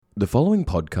The following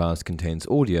podcast contains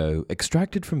audio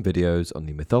extracted from videos on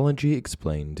the Mythology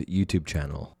Explained YouTube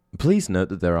channel. Please note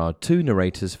that there are two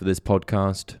narrators for this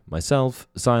podcast, myself,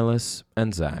 Silas,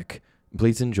 and Zach.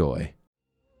 Please enjoy.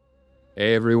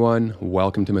 Hey everyone,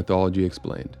 welcome to Mythology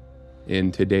Explained.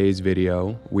 In today's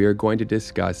video, we are going to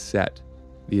discuss Seth,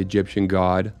 the Egyptian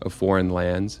god of foreign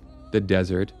lands, the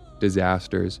desert,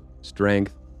 disasters,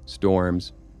 strength,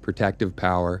 storms, protective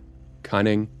power,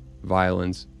 cunning,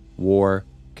 violence, war,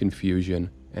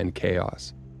 confusion, and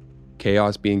chaos.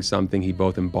 Chaos being something he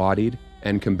both embodied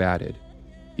and combated.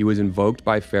 He was invoked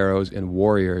by pharaohs and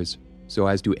warriors so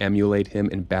as to emulate him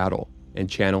in battle and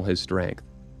channel his strength.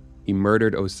 He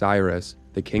murdered Osiris,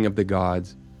 the king of the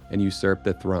gods, and usurped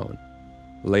the throne,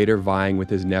 later vying with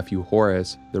his nephew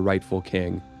Horus, the rightful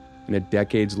king, in a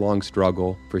decades-long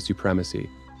struggle for supremacy.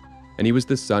 And he was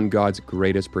the sun god's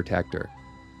greatest protector,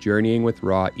 journeying with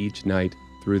Ra each night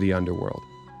through the underworld,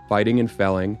 fighting and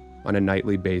felling, on a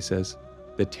nightly basis,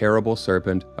 the terrible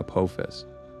serpent Apophis,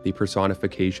 the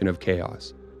personification of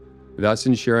chaos, thus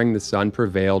ensuring the sun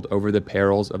prevailed over the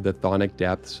perils of the chthonic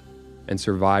depths and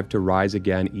survived to rise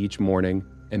again each morning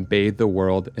and bathe the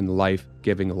world in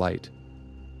life-giving light.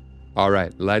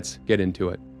 Alright, let's get into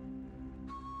it.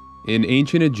 In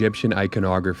ancient Egyptian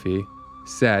iconography,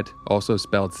 Seth, also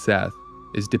spelled Seth,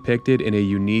 is depicted in a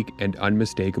unique and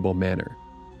unmistakable manner.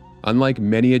 Unlike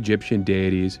many Egyptian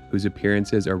deities whose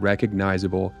appearances are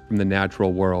recognizable from the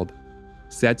natural world,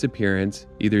 Seth's appearance,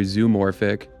 either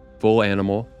zoomorphic, full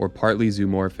animal, or partly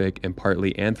zoomorphic and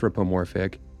partly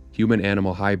anthropomorphic,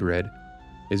 human-animal hybrid,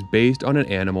 is based on an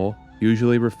animal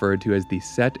usually referred to as the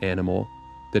Seth animal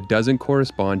that doesn't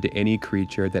correspond to any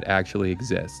creature that actually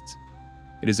exists.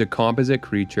 It is a composite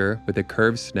creature with a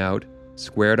curved snout,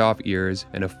 squared-off ears,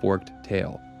 and a forked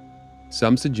tail.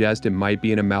 Some suggest it might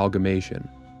be an amalgamation,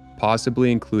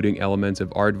 possibly including elements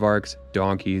of aardvarks,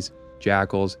 donkeys,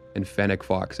 jackals, and fennec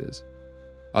foxes.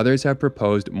 Others have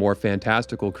proposed more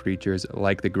fantastical creatures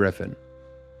like the griffin.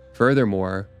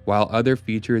 Furthermore, while other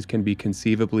features can be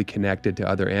conceivably connected to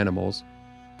other animals,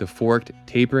 the forked,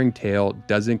 tapering tail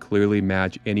doesn't clearly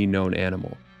match any known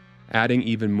animal, adding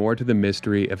even more to the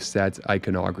mystery of Seth's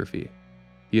iconography.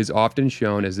 He is often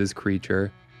shown as this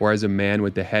creature, or as a man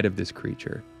with the head of this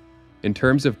creature. In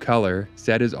terms of color,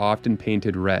 Seth is often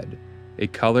painted red, a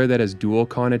color that has dual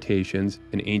connotations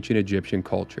in ancient Egyptian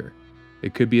culture.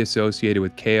 It could be associated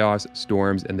with chaos,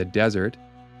 storms, and the desert,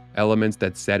 elements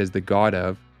that Seth is the god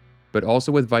of, but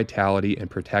also with vitality and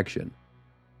protection.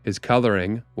 His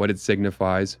coloring, what it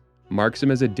signifies, marks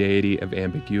him as a deity of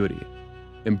ambiguity,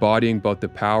 embodying both the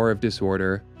power of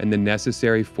disorder and the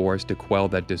necessary force to quell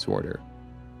that disorder.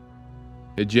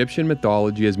 Egyptian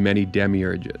mythology has many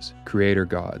demiurges, creator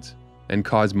gods, and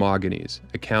cosmogonies,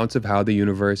 accounts of how the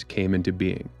universe came into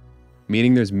being,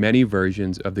 meaning there's many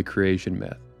versions of the creation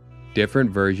myth,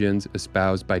 different versions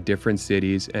espoused by different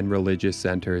cities and religious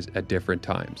centers at different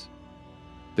times.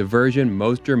 The version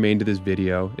most germane to this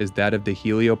video is that of the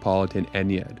Heliopolitan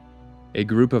Ennead, a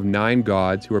group of 9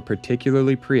 gods who are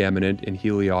particularly preeminent in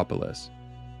Heliopolis.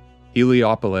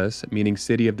 Heliopolis, meaning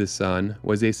city of the sun,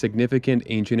 was a significant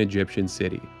ancient Egyptian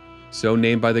city, so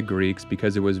named by the Greeks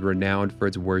because it was renowned for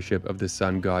its worship of the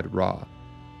sun god Ra.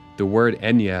 The word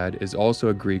Ennead is also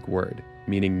a Greek word,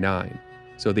 meaning 9,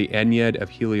 so the Ennead of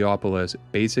Heliopolis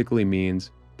basically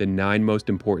means the 9 most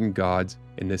important gods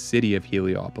in the city of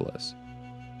Heliopolis.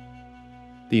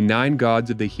 The 9 gods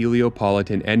of the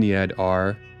Heliopolitan Ennead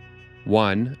are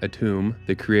 1. Atum,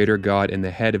 the creator god and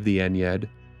the head of the Ennead;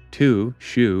 2.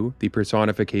 Shu, the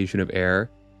personification of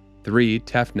air; 3.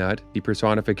 Tefnut, the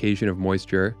personification of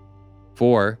moisture;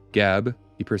 4. Geb,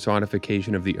 the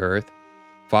personification of the earth;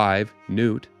 5.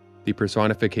 Nut, the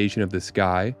personification of the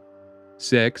sky;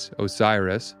 6.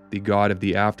 Osiris, the god of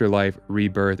the afterlife,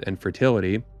 rebirth, and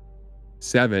fertility;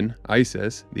 7.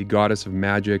 Isis, the goddess of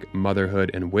magic,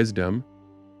 motherhood, and wisdom;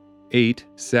 8.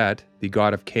 Seth, the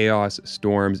god of chaos,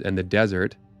 storms, and the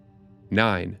desert;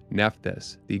 9.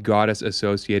 Nephthys, the goddess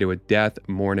associated with death,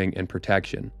 mourning, and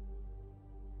protection.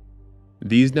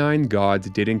 These 9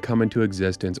 gods didn't come into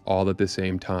existence all at the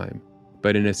same time,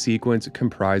 but in a sequence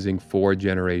comprising 4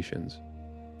 generations.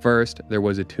 First, there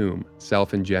was Atum,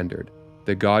 self-engendered,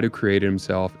 the god who created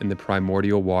himself in the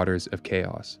primordial waters of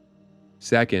chaos.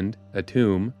 Second,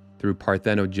 Atum, through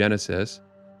parthenogenesis,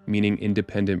 meaning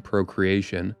independent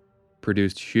procreation,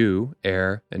 produced Shu,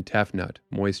 air, and Tefnut,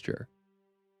 moisture.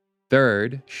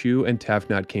 Third, Shu and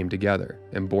Tefnut came together,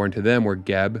 and born to them were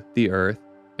Geb, the earth,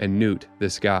 and Nut,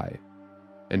 the sky.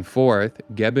 And fourth,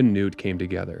 Geb and Nut came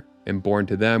together, and born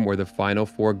to them were the final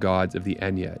 4 gods of the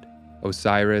Ennead,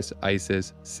 Osiris,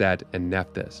 Isis, Set, and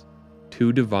Nephthys,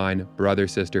 2 divine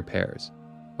brother-sister pairs.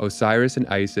 Osiris and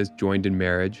Isis joined in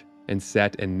marriage, and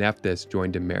Set and Nephthys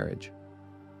joined in marriage.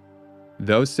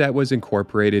 Though Set was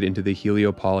incorporated into the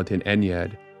Heliopolitan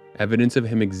Ennead, evidence of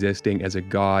him existing as a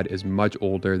god is much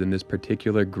older than this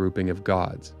particular grouping of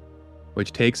gods,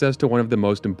 which takes us to one of the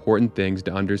most important things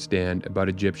to understand about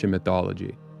Egyptian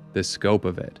mythology, the scope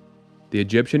of it. The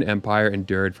Egyptian empire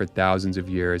endured for thousands of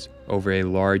years over a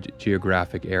large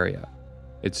geographic area,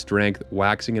 its strength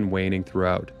waxing and waning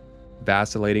throughout,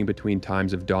 vacillating between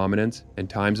times of dominance and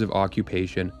times of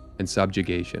occupation and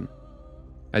subjugation.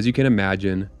 As you can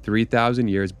imagine, 3,000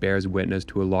 years bears witness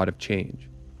to a lot of change.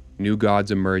 New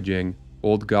gods emerging,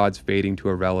 old gods fading to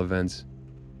irrelevance,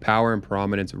 power and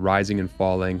prominence rising and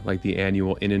falling like the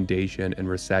annual inundation and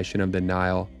recession of the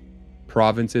Nile,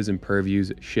 provinces and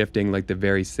purviews shifting like the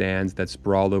very sands that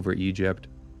sprawl over Egypt,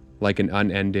 like an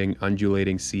unending,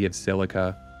 undulating sea of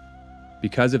silica.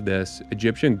 Because of this,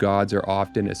 Egyptian gods are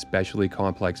often especially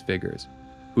complex figures,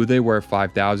 who they were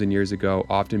 5,000 years ago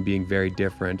often being very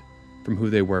different from who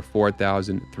they were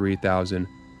 4,000, 3,000,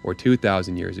 or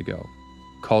 2,000 years ago,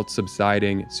 cults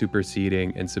subsiding,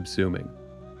 superseding, and subsuming.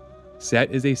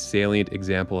 Set is a salient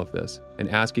example of this, and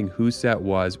asking who Set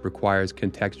was requires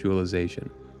contextualization,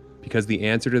 because the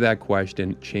answer to that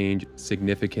question changed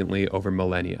significantly over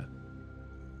millennia.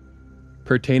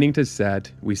 Pertaining to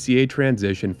Set, we see a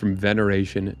transition from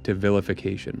veneration to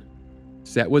vilification.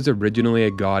 Set was originally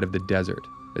a god of the desert,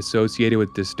 associated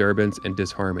with disturbance and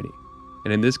disharmony,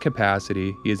 and in this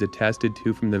capacity he is attested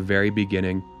to from the very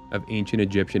beginning of ancient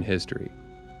Egyptian history,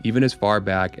 even as far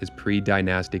back as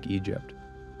pre-dynastic Egypt,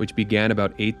 which began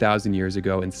about 8,000 years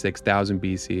ago in 6,000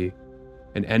 BC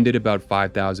and ended about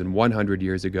 5,100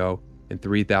 years ago in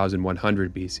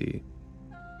 3,100 BC.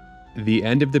 The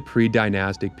end of the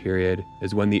pre-dynastic period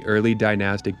is when the early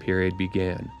dynastic period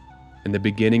began, and the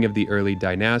beginning of the early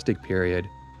dynastic period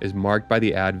is marked by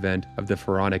the advent of the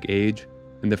pharaonic age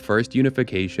and the first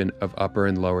unification of Upper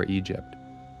and Lower Egypt,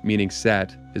 meaning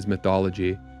Set, his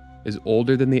mythology, is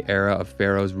older than the era of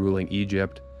pharaohs ruling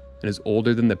Egypt and is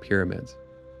older than the pyramids,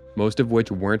 most of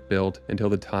which weren't built until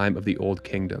the time of the Old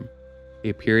Kingdom,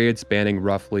 a period spanning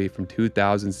roughly from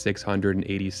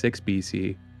 2686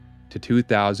 BC to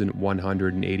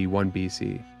 2181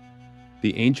 BC.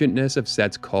 The ancientness of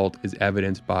Set's cult is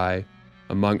evidenced by,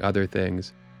 among other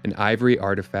things, an ivory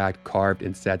artifact carved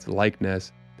in Set's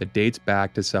likeness that dates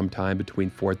back to sometime between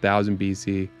 4000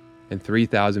 BC and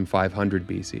 3500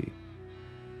 BC.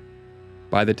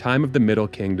 By the time of the Middle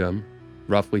Kingdom,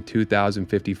 roughly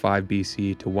 2055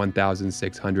 BC to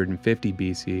 1650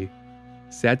 BC,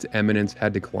 Set's eminence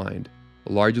had declined,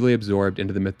 largely absorbed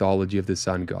into the mythology of the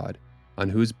sun god, on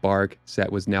whose bark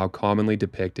Set was now commonly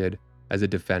depicted as a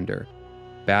defender,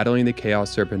 battling the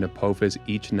chaos serpent Apophis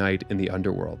each night in the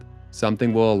underworld,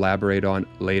 something we'll elaborate on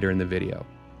later in the video.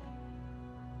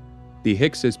 The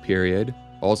Hyksos period,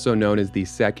 also known as the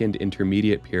Second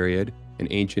Intermediate Period in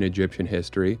ancient Egyptian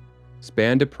history,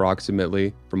 spanned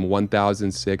approximately from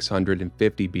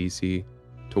 1650 BC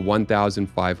to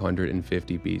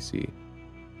 1550 BC.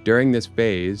 During this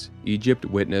phase, Egypt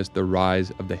witnessed the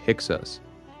rise of the Hyksos,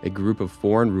 a group of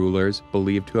foreign rulers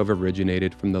believed to have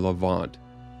originated from the Levant.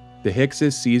 The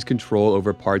Hyksos seized control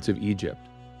over parts of Egypt.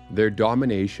 Their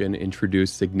domination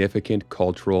introduced significant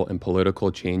cultural and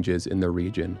political changes in the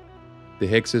region. The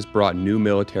Hyksos brought new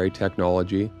military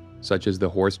technology, such as the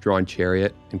horse-drawn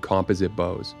chariot and composite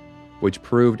bows, which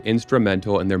proved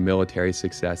instrumental in their military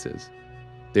successes.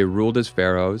 They ruled as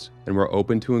pharaohs and were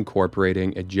open to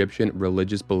incorporating Egyptian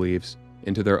religious beliefs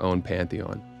into their own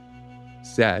pantheon.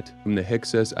 Set, whom the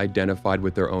Hyksos identified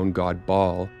with their own god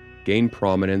Baal, gained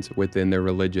prominence within their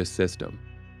religious system.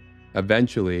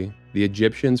 Eventually, the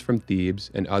Egyptians from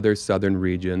Thebes and other southern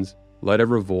regions led a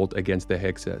revolt against the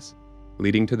Hyksos,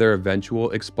 leading to their eventual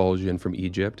expulsion from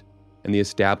Egypt and the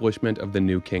establishment of the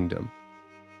New Kingdom.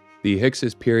 The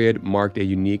Hyksos period marked a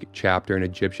unique chapter in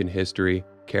Egyptian history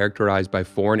characterized by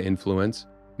foreign influence,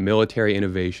 military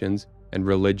innovations, and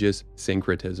religious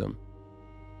syncretism.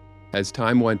 As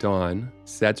time went on,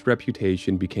 Set's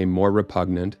reputation became more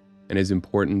repugnant and his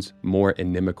importance more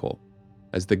inimical.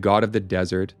 As the god of the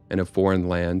desert and of foreign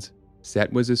lands,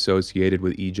 Set was associated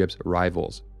with Egypt's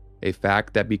rivals, a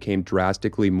fact that became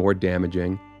drastically more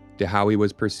damaging to how he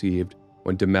was perceived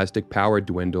when domestic power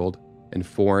dwindled and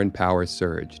foreign power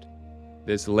surged.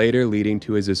 This later leading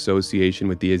to his association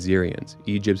with the Assyrians,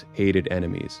 Egypt's hated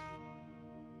enemies.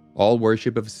 All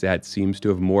worship of Set seems to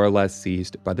have more or less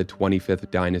ceased by the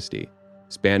 25th dynasty,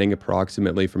 spanning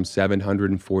approximately from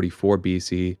 744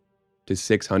 BC to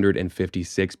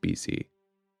 656 BC.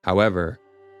 However,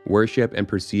 worship and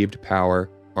perceived power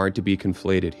aren't to be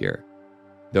conflated here.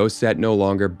 Though Set no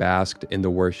longer basked in the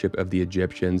worship of the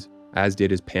Egyptians, as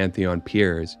did his pantheon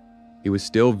peers, he was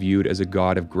still viewed as a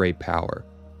god of great power.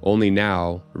 Only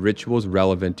now, rituals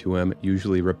relevant to him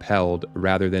usually repelled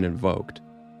rather than invoked.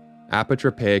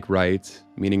 Apotropaic rites,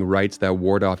 meaning rites that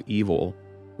ward off evil,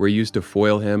 were used to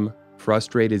foil him,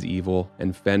 frustrate his evil,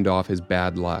 and fend off his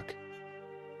bad luck.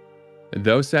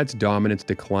 Though Set's dominance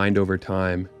declined over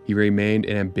time, he remained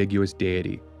an ambiguous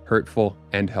deity, hurtful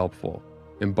and helpful,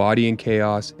 embodying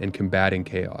chaos and combating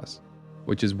chaos,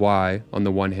 which is why, on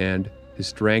the one hand, his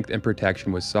strength and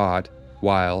protection was sought,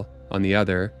 while, on the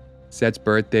other, Set's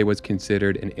birthday was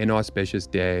considered an inauspicious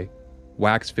day.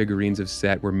 Wax figurines of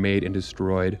Set were made and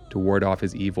destroyed to ward off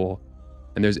his evil,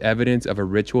 and there's evidence of a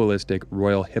ritualistic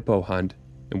royal hippo hunt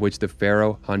in which the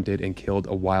pharaoh hunted and killed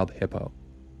a wild hippo.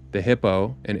 The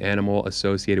hippo, an animal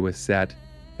associated with Set,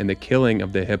 and the killing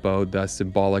of the hippo thus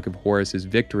symbolic of Horus's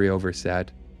victory over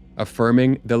Set,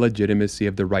 affirming the legitimacy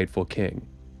of the rightful king,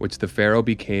 which the pharaoh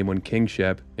became when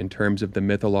kingship, in terms of the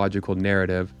mythological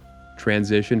narrative,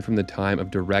 transitioned from the time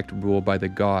of direct rule by the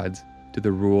gods to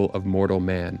the rule of mortal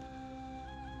man.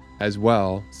 As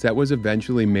well, Set was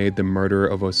eventually made the murderer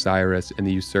of Osiris and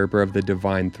the usurper of the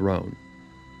divine throne.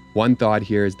 One thought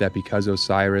here is that because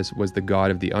Osiris was the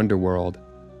god of the underworld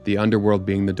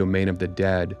being the domain of the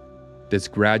dead, this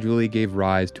gradually gave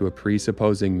rise to a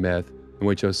presupposing myth in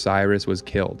which Osiris was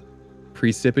killed,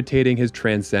 precipitating his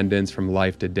transcendence from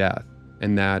life to death,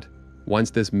 and that, once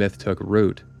this myth took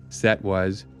root, Set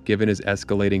was, given his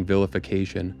escalating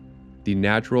vilification, the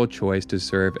natural choice to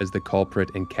serve as the culprit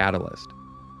and catalyst.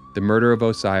 The murder of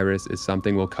Osiris is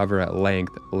something we'll cover at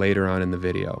length later on in the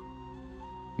video.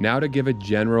 Now to give a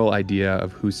general idea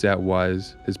of who Set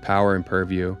was, his power and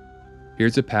purview,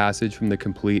 here's a passage from the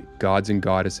complete Gods and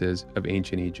Goddesses of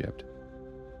ancient Egypt.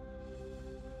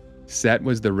 Set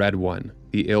was the Red One,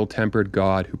 the ill-tempered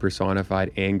god who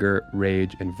personified anger,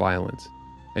 rage, and violence,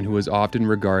 and who was often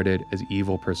regarded as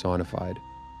evil personified.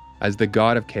 As the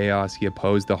god of chaos, he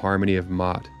opposed the harmony of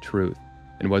Maat, truth,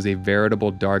 and was a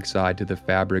veritable dark side to the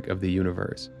fabric of the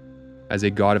universe. As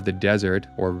a god of the desert,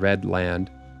 or red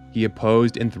land, he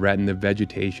opposed and threatened the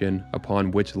vegetation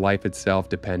upon which life itself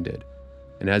depended.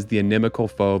 And as the inimical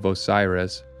foe of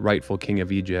Osiris, rightful king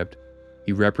of Egypt,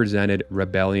 he represented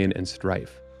rebellion and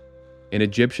strife. In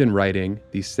Egyptian writing,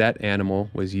 the Set animal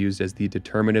was used as the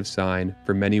determinative sign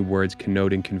for many words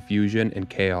connoting confusion and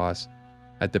chaos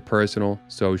at the personal,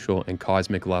 social, and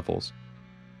cosmic levels.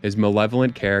 His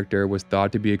malevolent character was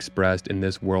thought to be expressed in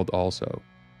this world also,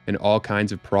 in all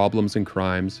kinds of problems and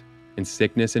crimes, in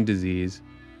sickness and disease,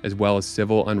 as well as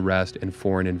civil unrest and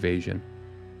foreign invasion.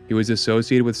 He was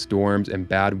associated with storms and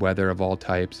bad weather of all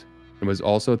types, and was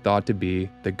also thought to be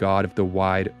the god of the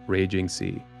wide, raging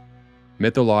sea.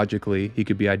 Mythologically, he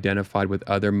could be identified with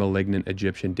other malignant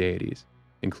Egyptian deities,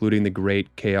 including the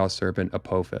great chaos serpent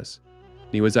Apophis.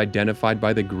 He was identified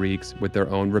by the Greeks with their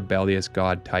own rebellious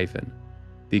god Typhon.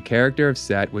 The character of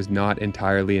Set was not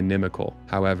entirely inimical,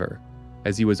 however,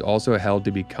 as he was also held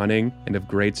to be cunning and of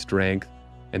great strength,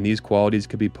 and these qualities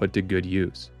could be put to good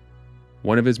use.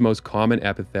 One of his most common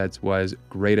epithets was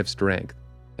great of strength,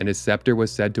 and his scepter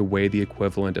was said to weigh the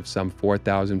equivalent of some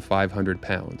 4,500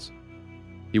 pounds.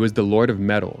 He was the lord of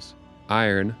metals.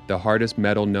 Iron, the hardest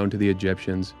metal known to the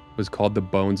Egyptians, was called the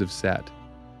bones of Set.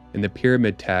 In the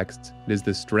pyramid texts, it is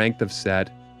the strength of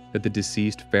Set that the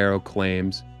deceased pharaoh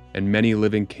claims, and many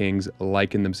living kings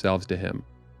liken themselves to him.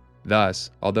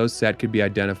 Thus, although Set could be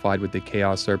identified with the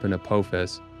chaos serpent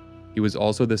Apophis, he was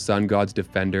also the sun god's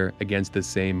defender against the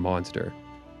same monster.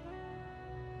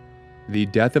 The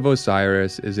death of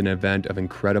Osiris is an event of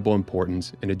incredible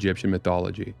importance in Egyptian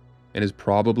mythology, and is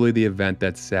probably the event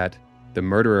that Set, the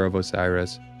murderer of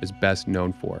Osiris, is best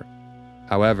known for.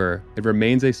 However, it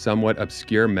remains a somewhat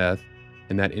obscure myth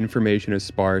in that information is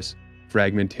sparse,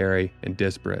 fragmentary, and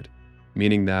disparate,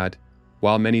 meaning that,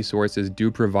 while many sources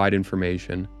do provide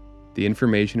information, the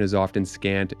information is often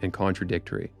scant and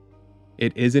contradictory.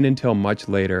 It isn't until much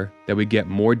later that we get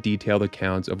more detailed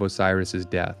accounts of Osiris's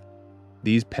death,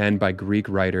 these penned by Greek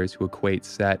writers who equate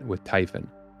Set with Typhon,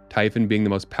 Typhon being the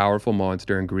most powerful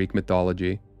monster in Greek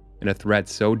mythology, and a threat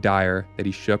so dire that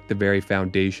he shook the very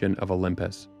foundation of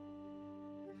Olympus.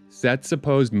 Set's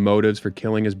supposed motives for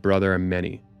killing his brother are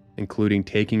many, including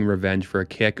taking revenge for a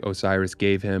kick Osiris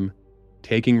gave him,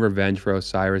 taking revenge for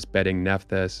Osiris bedding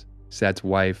Nephthys, Set's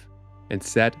wife, and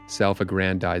Set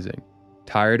self-aggrandizing,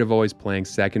 tired of always playing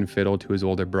second fiddle to his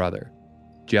older brother,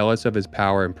 jealous of his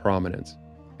power and prominence,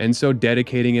 and so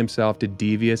dedicating himself to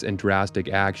devious and drastic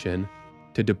action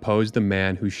to depose the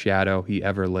man whose shadow he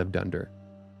ever lived under,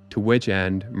 to which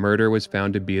end murder was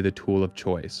found to be the tool of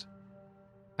choice.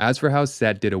 As for how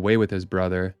Set did away with his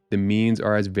brother, the means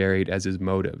are as varied as his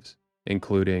motives,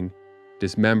 including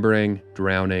dismembering,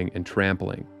 drowning, and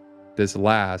trampling, this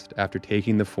last after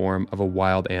taking the form of a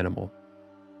wild animal.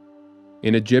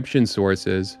 In Egyptian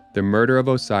sources, the murder of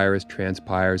Osiris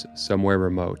transpires somewhere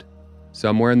remote,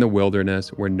 somewhere in the wilderness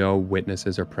where no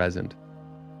witnesses are present.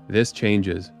 This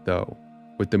changes, though,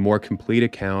 with the more complete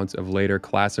accounts of later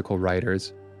classical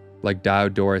writers like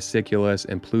Diodorus Siculus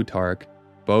and Plutarch,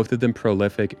 both of them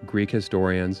prolific Greek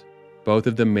historians, both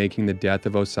of them making the death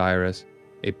of Osiris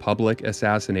a public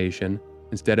assassination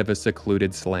instead of a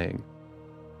secluded slaying.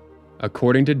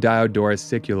 According to Diodorus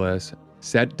Siculus,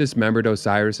 Set dismembered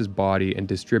Osiris's body and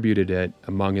distributed it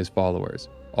among his followers,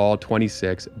 all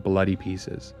 26 bloody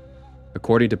pieces.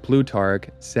 According to Plutarch,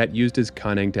 Set used his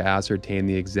cunning to ascertain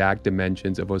the exact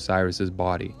dimensions of Osiris's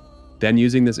body, then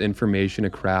using this information to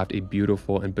craft a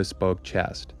beautiful and bespoke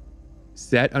chest.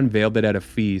 Set unveiled it at a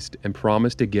feast and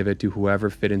promised to give it to whoever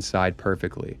fit inside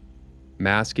perfectly,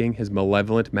 masking his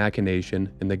malevolent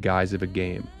machination in the guise of a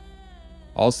game.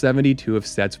 All 72 of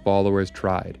Set's followers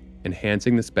tried,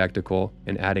 enhancing the spectacle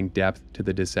and adding depth to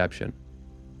the deception.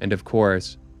 And of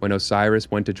course, when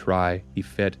Osiris went to try, he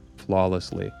fit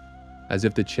flawlessly, as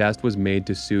if the chest was made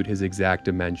to suit his exact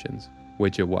dimensions,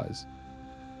 which it was.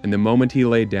 And the moment he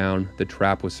lay down, the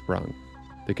trap was sprung.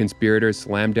 The conspirators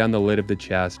slammed down the lid of the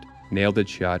chest, nailed it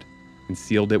shut, and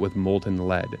sealed it with molten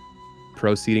lead,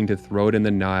 proceeding to throw it in the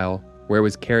Nile, where it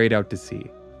was carried out to sea.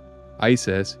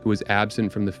 Isis, who was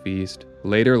absent from the feast,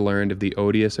 later learned of the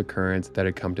odious occurrence that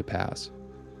had come to pass.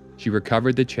 She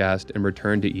recovered the chest and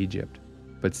returned to Egypt,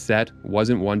 but Set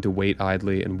wasn't one to wait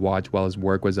idly and watch while his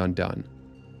work was undone.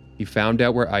 He found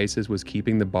out where Isis was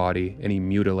keeping the body and he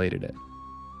mutilated it.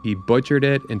 He butchered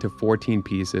it into 14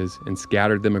 pieces and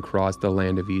scattered them across the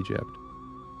land of Egypt.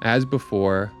 As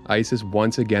before, Isis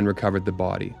once again recovered the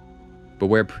body, but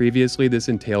where previously this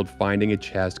entailed finding a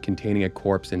chest containing a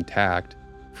corpse intact,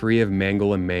 free of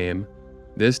mangle and maim,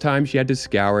 this time she had to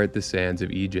scour the sands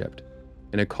of Egypt.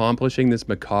 In accomplishing this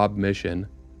macabre mission,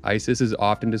 Isis is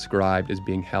often described as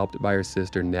being helped by her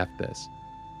sister Nephthys,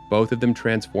 both of them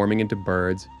transforming into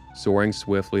birds, soaring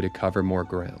swiftly to cover more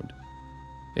ground.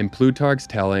 In Plutarch's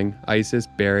telling, Isis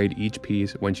buried each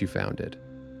piece when she found it.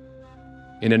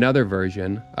 In another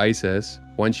version, Isis,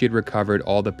 once she had recovered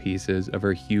all the pieces of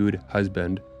her hued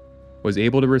husband, was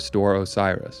able to restore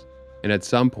Osiris, and at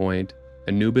some point,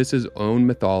 Anubis's own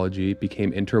mythology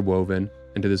became interwoven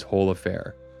into this whole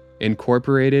affair,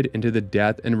 incorporated into the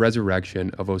death and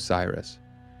resurrection of Osiris.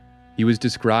 He was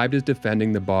described as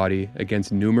defending the body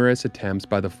against numerous attempts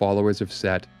by the followers of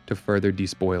Set to further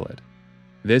despoil it.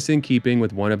 This in keeping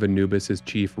with one of Anubis's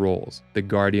chief roles, the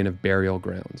guardian of burial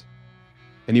grounds.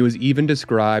 And he was even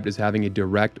described as having a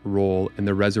direct role in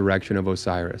the resurrection of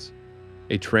Osiris,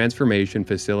 a transformation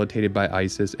facilitated by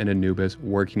Isis and Anubis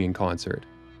working in concert,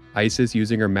 Isis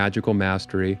using her magical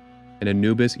mastery, and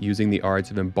Anubis using the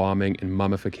arts of embalming and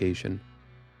mummification.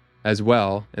 As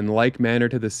well, in like manner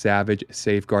to the savage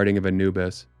safeguarding of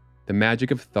Anubis, the magic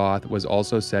of Thoth was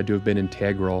also said to have been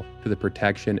integral to the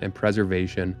protection and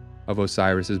preservation of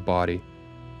Osiris's body.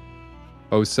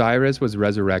 Osiris was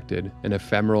resurrected, an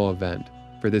ephemeral event,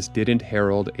 for this didn't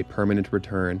herald a permanent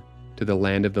return to the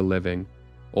land of the living,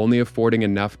 only affording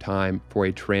enough time for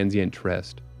a transient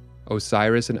tryst,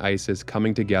 Osiris and Isis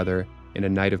coming together in a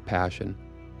night of passion,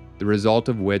 the result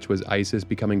of which was Isis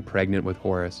becoming pregnant with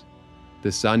Horus,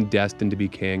 the son destined to be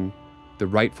king, the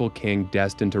rightful king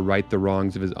destined to right the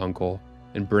wrongs of his uncle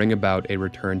and bring about a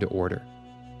return to order.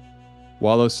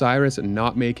 While Osiris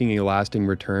not making a lasting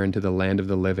return to the land of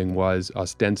the living was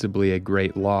ostensibly a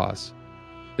great loss,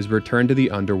 his return to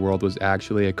the underworld was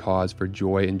actually a cause for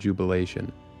joy and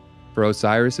jubilation, for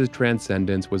Osiris's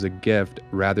transcendence was a gift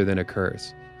rather than a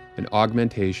curse, an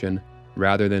augmentation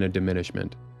rather than a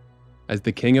diminishment. As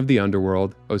the king of the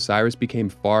underworld, Osiris became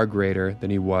far greater than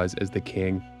he was as the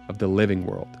king of the living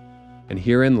world. And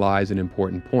herein lies an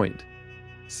important point.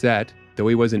 Set, though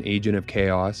he was an agent of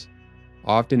chaos,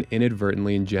 often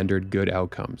inadvertently engendered good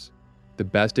outcomes, the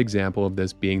best example of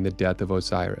this being the death of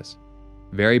Osiris.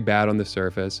 Very bad on the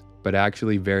surface, but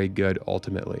actually very good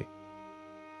ultimately.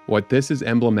 What this is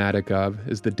emblematic of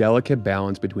is the delicate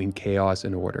balance between chaos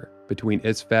and order, between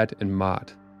Isfet and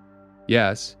Maat.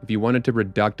 Yes, if you wanted to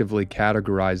reductively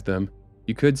categorize them,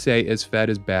 you could say Isfet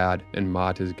is bad and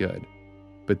Maat is good.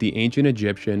 But the ancient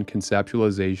Egyptian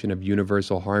conceptualization of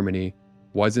universal harmony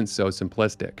wasn't so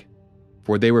simplistic,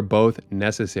 for they were both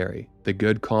necessary, the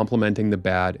good complementing the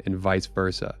bad and vice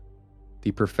versa.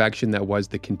 The perfection that was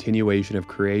the continuation of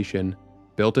creation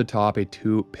built atop a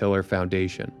two-pillar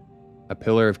foundation, a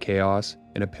pillar of chaos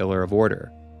and a pillar of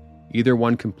order. either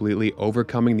one completely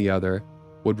overcoming the other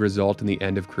would result in the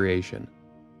end of creation,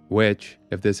 which,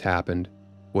 if this happened,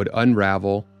 would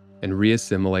unravel and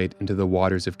reassimilate into the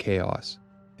waters of chaos,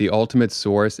 the ultimate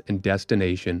source and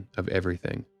destination of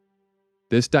everything.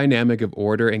 This dynamic of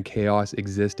order and chaos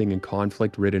existing in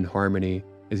conflict-ridden harmony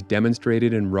is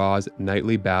demonstrated in Ra's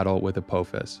nightly battle with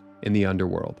Apophis in the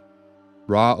underworld.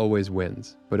 Ra always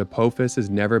wins, but Apophis is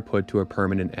never put to a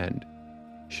permanent end,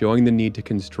 showing the need to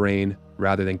constrain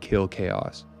rather than kill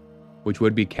chaos, which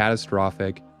would be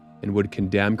catastrophic and would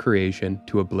condemn creation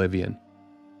to oblivion.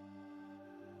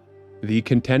 The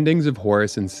contendings of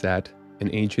Horus and Set, an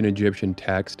ancient Egyptian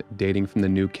text dating from the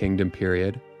New Kingdom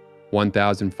period,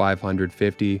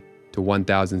 1550 to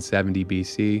 1070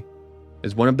 BC,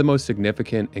 is one of the most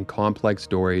significant and complex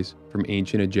stories from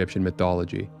ancient Egyptian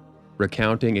mythology,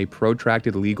 recounting a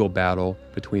protracted legal battle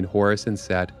between Horus and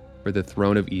Set for the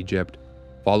throne of Egypt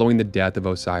following the death of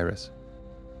Osiris.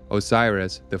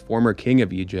 Osiris, the former king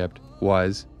of Egypt,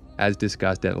 was, as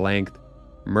discussed at length,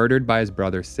 murdered by his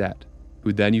brother Set,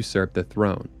 who then usurped the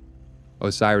throne.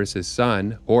 Osiris's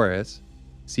son, Horus,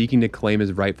 seeking to claim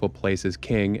his rightful place as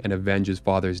king and avenge his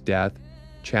father's death,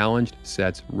 challenged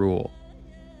Set's rule.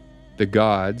 The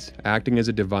gods, acting as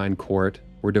a divine court,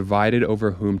 were divided over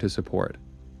whom to support.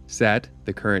 Set,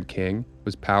 the current king,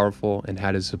 was powerful and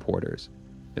had his supporters,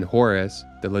 and Horus,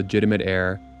 the legitimate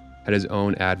heir, had his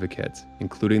own advocates,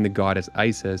 including the goddess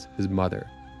Isis, his mother.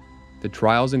 The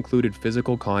trials included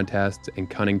physical contests and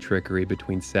cunning trickery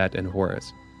between Set and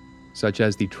Horus, such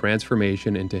as the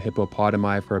transformation into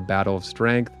hippopotami for a battle of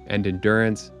strength and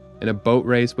endurance, and a boat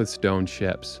race with stone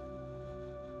ships.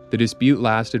 The dispute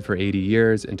lasted for 80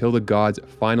 years until the gods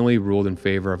finally ruled in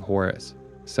favor of Horus,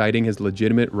 citing his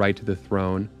legitimate right to the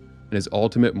throne and his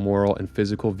ultimate moral and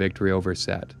physical victory over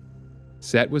Set.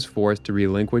 Set was forced to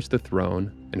relinquish the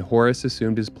throne, and Horus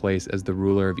assumed his place as the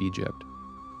ruler of Egypt.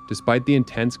 Despite the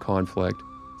intense conflict,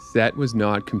 Set was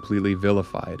not completely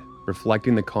vilified,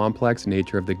 reflecting the complex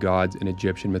nature of the gods in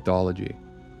Egyptian mythology.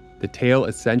 The tale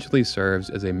essentially serves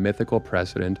as a mythical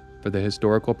precedent for the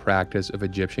historical practice of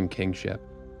Egyptian kingship,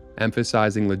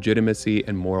 emphasizing legitimacy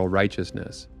and moral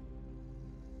righteousness.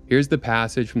 Here's the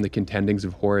passage from the contendings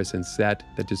of Horus and Set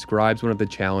that describes one of the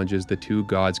challenges the two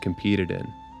gods competed in.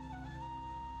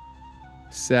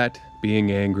 Set,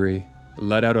 being angry,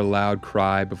 let out a loud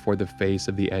cry before the face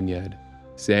of the Ennead,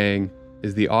 saying,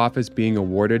 "Is the office being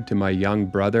awarded to my young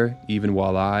brother, even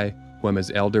while I, who am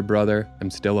his elder brother, am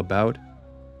still about?"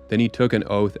 Then he took an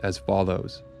oath as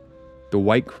follows: "The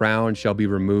white crown shall be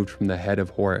removed from the head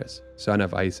of Horus, son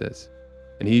of Isis,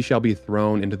 and he shall be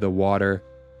thrown into the water,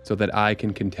 so that I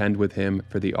can contend with him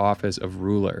for the office of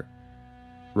ruler."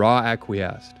 Ra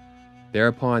acquiesced.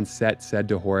 Thereupon Set said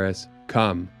to Horus,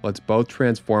 "Come, let's both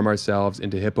transform ourselves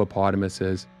into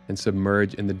hippopotamuses and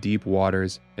submerge in the deep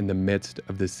waters in the midst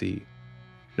of the sea.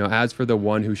 Now as for the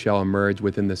one who shall emerge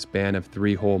within the span of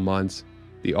 3 whole months,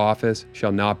 the office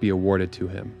shall not be awarded to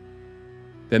him."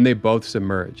 Then they both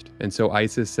submerged, and so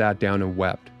Isis sat down and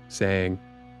wept, saying,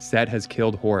 "Set has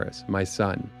killed Horus, my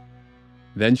son."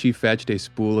 Then she fetched a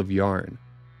spool of yarn.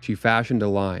 She fashioned a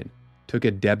line, took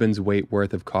a Deban's weight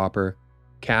worth of copper,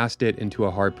 cast it into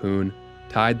a harpoon,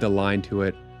 tied the line to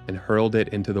it, and hurled it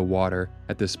into the water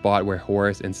at the spot where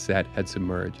Horus and Set had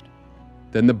submerged.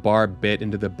 Then the barb bit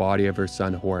into the body of her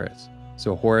son Horus,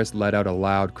 so Horus let out a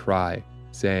loud cry,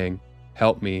 saying,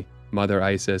 "Help me, Mother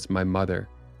Isis, my mother.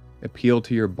 Appeal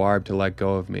to your barb to let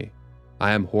go of me.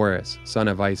 I am Horus, son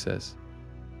of Isis."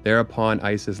 Thereupon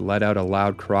Isis let out a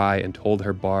loud cry and told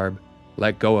her barb,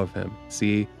 "Let go of him.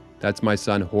 See, that's my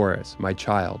son Horus, my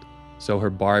child." So her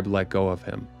barb let go of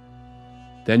him.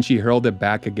 Then she hurled it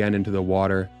back again into the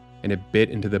water, and it bit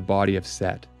into the body of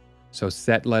Set. So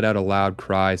Set let out a loud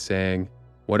cry, saying,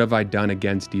 "What have I done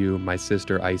against you, my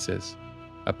sister Isis?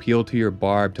 Appeal to your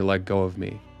barb to let go of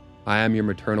me. I am your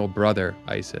maternal brother,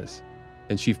 Isis."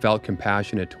 And she felt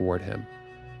compassionate toward him.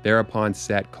 Thereupon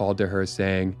Set called to her,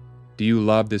 saying, "Do you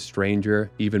love this stranger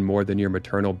even more than your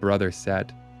maternal brother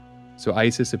Set?" So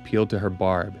Isis appealed to her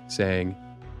barb, saying,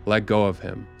 "Let go of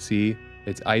him. See,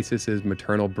 it's Isis's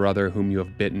maternal brother whom you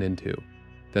have bitten into."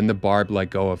 Then the barb let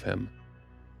go of him.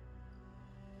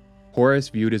 Horus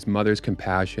viewed his mother's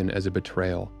compassion as a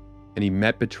betrayal, and he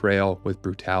met betrayal with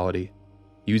brutality,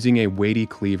 using a weighty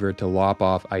cleaver to lop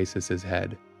off Isis's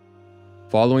head.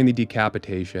 Following the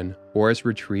decapitation, Horus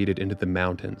retreated into the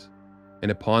mountains,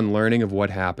 and upon learning of what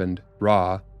happened,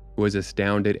 Ra, who was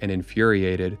astounded and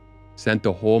infuriated, sent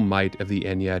the whole might of the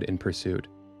Ennead in pursuit,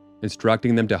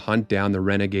 instructing them to hunt down the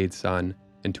renegade son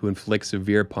and to inflict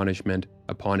severe punishment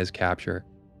upon his capture.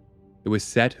 It was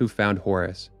Set who found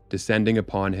Horus, descending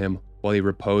upon him while he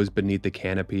reposed beneath the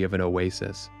canopy of an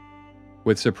oasis.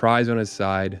 With surprise on his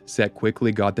side, Set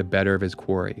quickly got the better of his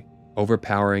quarry,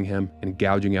 overpowering him and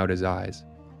gouging out his eyes.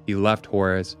 He left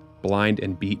Horus, blind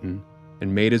and beaten,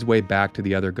 and made his way back to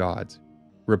the other gods,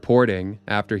 reporting,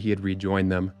 after he had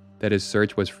rejoined them, that his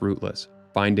search was fruitless,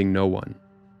 finding no one.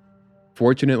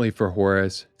 Fortunately for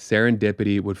Horus,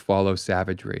 serendipity would follow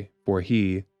savagery, for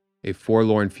he, a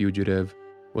forlorn fugitive,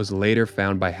 was later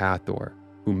found by Hathor,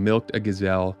 who milked a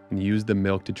gazelle and used the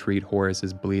milk to treat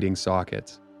Horus's bleeding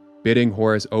sockets, bidding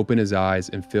Horus open his eyes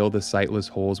and fill the sightless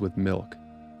holes with milk.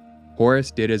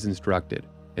 Horus did as instructed,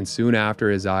 and soon after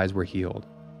his eyes were healed.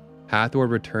 Hathor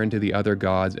returned to the other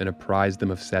gods and apprised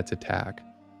them of Set's attack.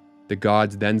 The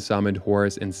gods then summoned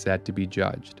Horus and Set to be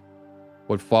judged.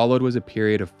 What followed was a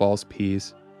period of false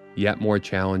peace, yet more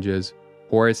challenges,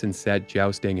 Horus and Set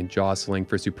jousting and jostling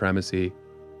for supremacy,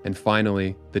 and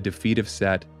finally, the defeat of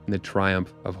Set and the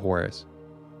triumph of Horus.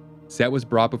 Set was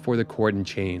brought before the court in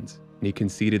chains, and he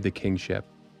conceded the kingship,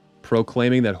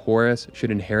 proclaiming that Horus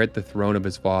should inherit the throne of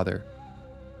his father.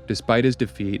 Despite his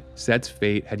defeat, Set's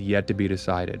fate had yet to be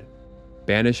decided.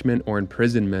 Banishment or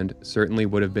imprisonment certainly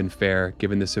would have been fair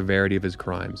given the severity of his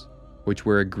crimes, which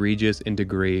were egregious in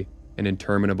degree and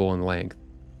interminable in length.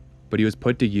 But he was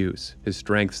put to use, his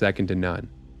strength second to none,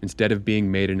 instead of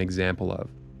being made an example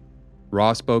of.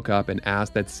 Ra spoke up and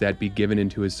asked that Set be given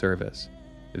into his service.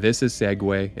 This is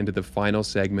segue into the final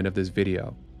segment of this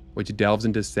video, which delves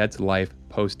into Set's life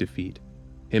post-defeat,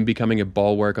 him becoming a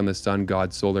bulwark on the sun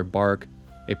god's solar bark,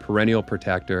 a perennial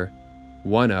protector,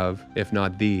 one of, if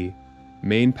not the,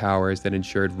 main powers that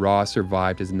ensured Ra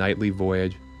survived his nightly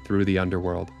voyage through the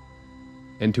underworld.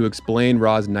 And to explain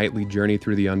Ra's nightly journey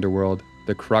through the underworld,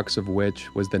 the crux of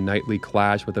which was the nightly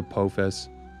clash with Apophis,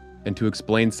 and to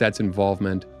explain Set's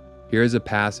involvement, here is a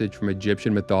passage from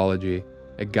Egyptian mythology,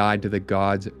 a guide to the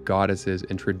gods, goddesses,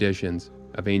 and traditions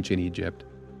of ancient Egypt.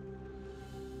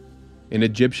 In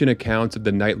Egyptian accounts of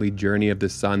the nightly journey of the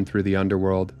sun through the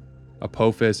underworld,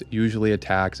 Apophis usually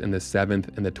attacks in the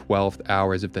 7th and the 12th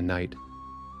hours of the night.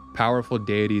 Powerful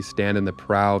deities stand in the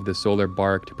prow of the solar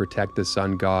bark to protect the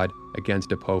sun god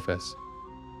against Apophis.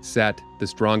 Set, the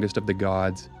strongest of the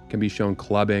gods, can be shown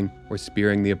clubbing or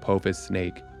spearing the Apophis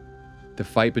snake. The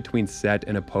fight between Set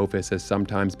and Apophis has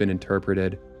sometimes been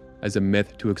interpreted as a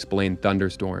myth to explain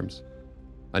thunderstorms.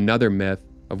 Another myth,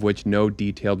 of which no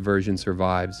detailed version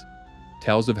survives,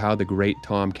 tells of how the great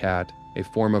tomcat, a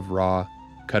form of Ra,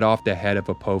 cut off the head of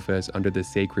Apophis under the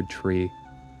sacred tree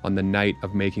on the night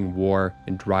of making war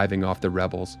and driving off the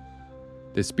rebels.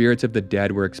 The spirits of the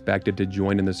dead were expected to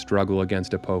join in the struggle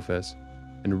against Apophis,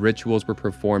 and rituals were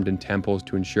performed in temples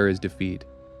to ensure his defeat.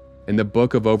 In the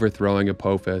book of overthrowing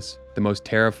Apophis, the most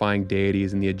terrifying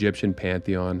deities in the Egyptian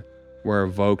pantheon were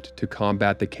evoked to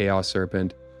combat the chaos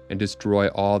serpent and destroy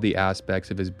all the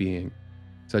aspects of his being,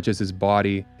 such as his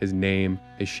body, his name,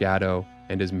 his shadow,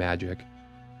 and his magic.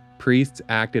 Priests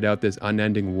acted out this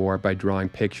unending war by drawing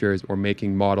pictures or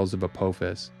making models of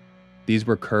Apophis. These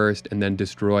were cursed and then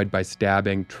destroyed by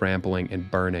stabbing, trampling, and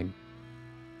burning.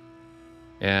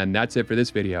 And that's it for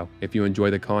this video. If you enjoy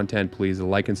the content, please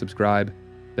like and subscribe.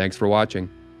 Thanks for watching.